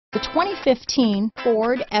The 2015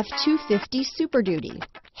 Ford F-250 Super Duty.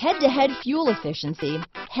 Head-to-head fuel efficiency,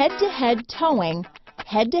 head-to-head towing,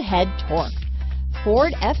 head-to-head torque.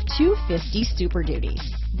 Ford F-250 Super Duty.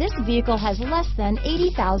 This vehicle has less than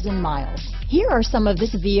 80,000 miles. Here are some of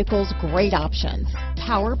this vehicle's great options: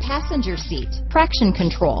 power passenger seat, traction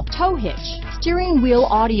control, tow hitch, steering wheel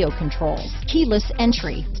audio controls, keyless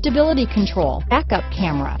entry, stability control, backup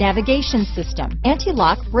camera, navigation system,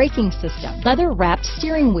 anti-lock braking system, leather-wrapped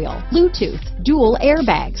steering wheel, Bluetooth, dual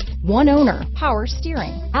airbags, one owner, power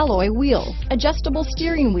steering, alloy wheels, adjustable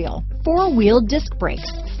steering wheel, four-wheel disc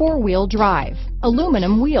brakes, four-wheel drive,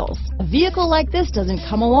 aluminum wheels. A vehicle like this doesn't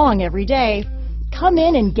come along every day. Come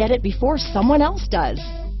in and get it before someone else does.